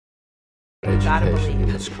You've got to Education in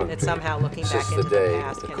believe this country that somehow looking back since into the the day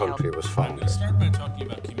past the can help. country was I'm founded. going to start by talking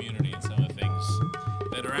about community and some of the things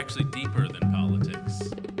that are actually deeper than politics.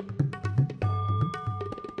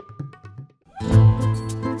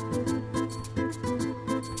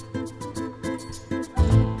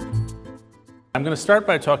 I'm going to start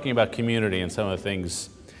by talking about community and some of the things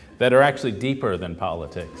that are actually deeper than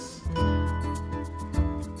politics.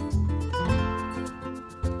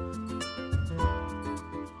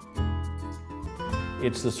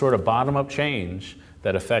 It's the sort of bottom-up change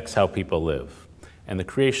that affects how people live. And the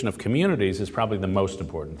creation of communities is probably the most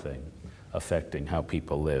important thing affecting how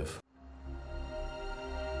people live.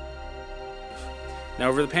 Now,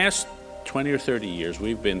 over the past 20 or 30 years,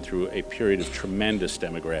 we've been through a period of tremendous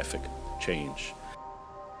demographic change.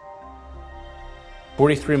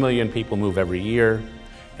 43 million people move every year,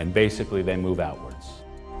 and basically they move outwards.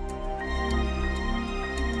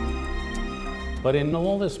 But in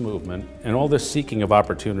all this movement and all this seeking of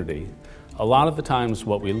opportunity, a lot of the times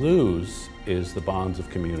what we lose is the bonds of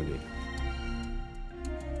community.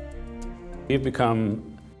 We've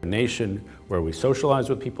become a nation where we socialize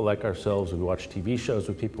with people like ourselves, we watch TV shows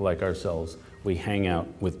with people like ourselves, we hang out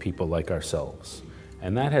with people like ourselves.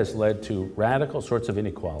 And that has led to radical sorts of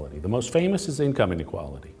inequality. The most famous is income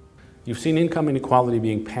inequality. You've seen income inequality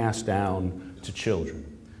being passed down to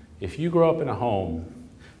children. If you grow up in a home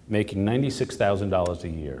making $96,000 a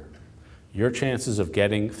year, your chances of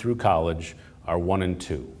getting through college are 1 in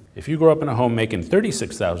 2. If you grow up in a home making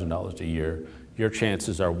 $36,000 a year, your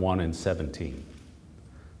chances are 1 in 17.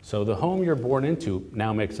 So the home you're born into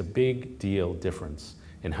now makes a big deal difference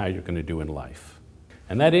in how you're going to do in life.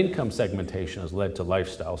 And that income segmentation has led to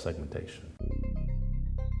lifestyle segmentation.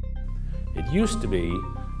 It used to be,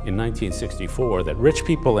 in 1964, that rich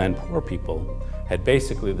people and poor people had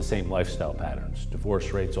basically the same lifestyle patterns,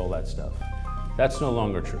 divorce rates, all that stuff. That's no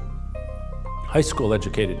longer true. High school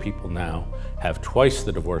educated people now have twice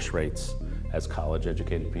the divorce rates as college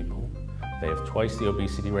educated people. They have twice the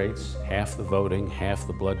obesity rates, half the voting, half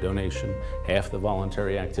the blood donation, half the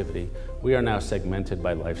voluntary activity. We are now segmented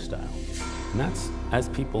by lifestyle. And that's as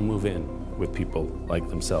people move in with people like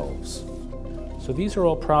themselves. So these are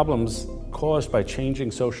all problems caused by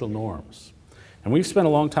changing social norms. And we've spent a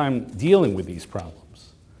long time dealing with these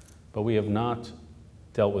problems, but we have not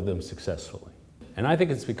dealt with them successfully. And I think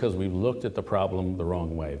it's because we've looked at the problem the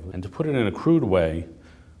wrong way. And to put it in a crude way,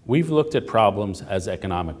 we've looked at problems as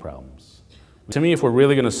economic problems. To me, if we're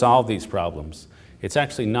really going to solve these problems, it's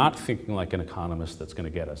actually not thinking like an economist that's going to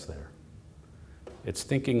get us there. It's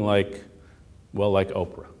thinking like, well, like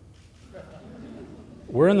Oprah.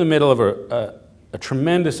 We're in the middle of a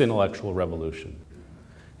tremendous intellectual revolution.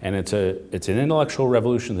 And it's an intellectual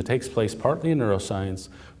revolution that takes place partly in neuroscience,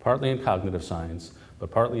 partly in cognitive science, but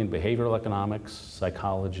partly in behavioral economics,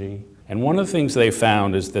 psychology. And one of the things they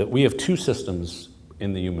found is that we have two systems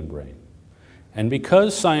in the human brain. And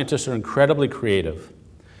because scientists are incredibly creative,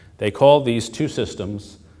 they call these two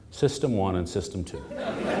systems System 1 and System 2.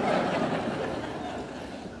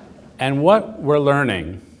 And what we're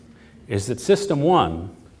learning is that System 1,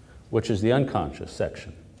 which is the unconscious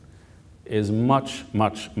section, is much,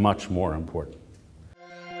 much, much more important.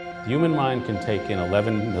 The human mind can take in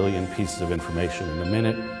 11 million pieces of information in a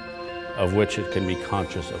minute, of which it can be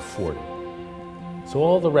conscious of 40. So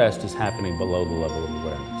all the rest is happening below the level of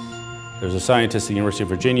awareness. There's a scientist at the University of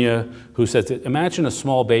Virginia who says that imagine a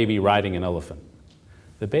small baby riding an elephant.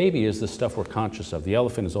 The baby is the stuff we're conscious of. The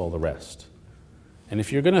elephant is all the rest. And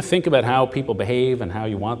if you're going to think about how people behave and how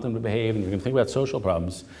you want them to behave, and you're going to think about social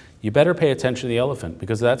problems, you better pay attention to the elephant,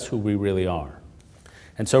 because that's who we really are.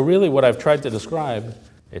 And so really what I've tried to describe,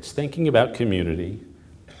 it's thinking about community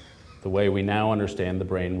the way we now understand the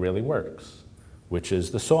brain really works, which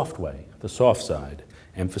is the soft way, the soft side,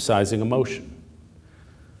 emphasizing emotion.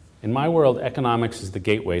 In my world, economics is the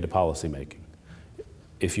gateway to policymaking.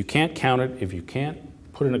 If you can't count it, if you can't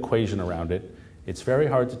put an equation around it, it's very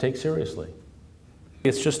hard to take seriously.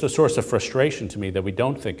 It's just a source of frustration to me that we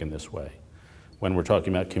don't think in this way when we're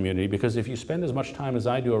talking about community, because if you spend as much time as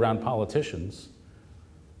I do around politicians,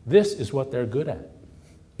 this is what they're good at.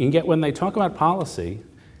 You can get, when they talk about policy,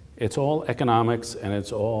 it's all economics and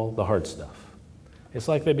it's all the hard stuff. It's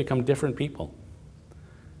like they become different people.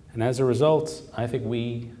 And as a result, I think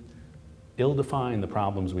we ill-define the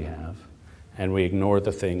problems we have, and we ignore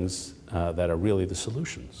the things that are really the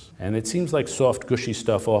solutions. And it seems like soft, gushy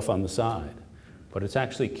stuff off on the side, but it's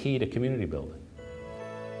actually key to community building.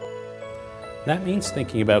 That means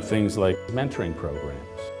thinking about things like mentoring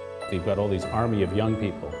programs. You've got all these army of young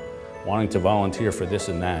people wanting to volunteer for this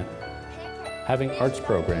and that. Having arts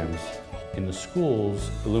programs In the schools,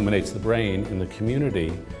 illuminates the brain. In the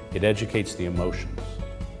community, it educates the emotions.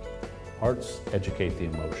 Arts educate the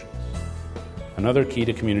emotions. Another key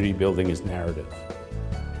to community building is narrative.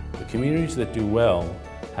 The communities that do well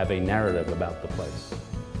have a narrative about the place.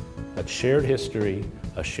 A shared history,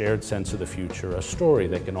 a shared sense of the future, a story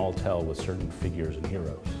they can all tell with certain figures and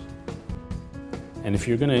heroes. And if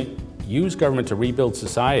you're going to use government to rebuild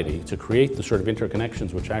society, to create the sort of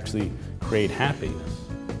interconnections which actually create happiness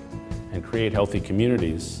and create healthy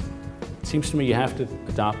communities, it seems to me you have to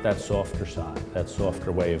adopt that softer side, that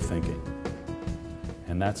softer way of thinking.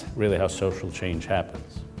 And that's really how social change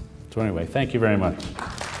happens. So anyway, thank you very much.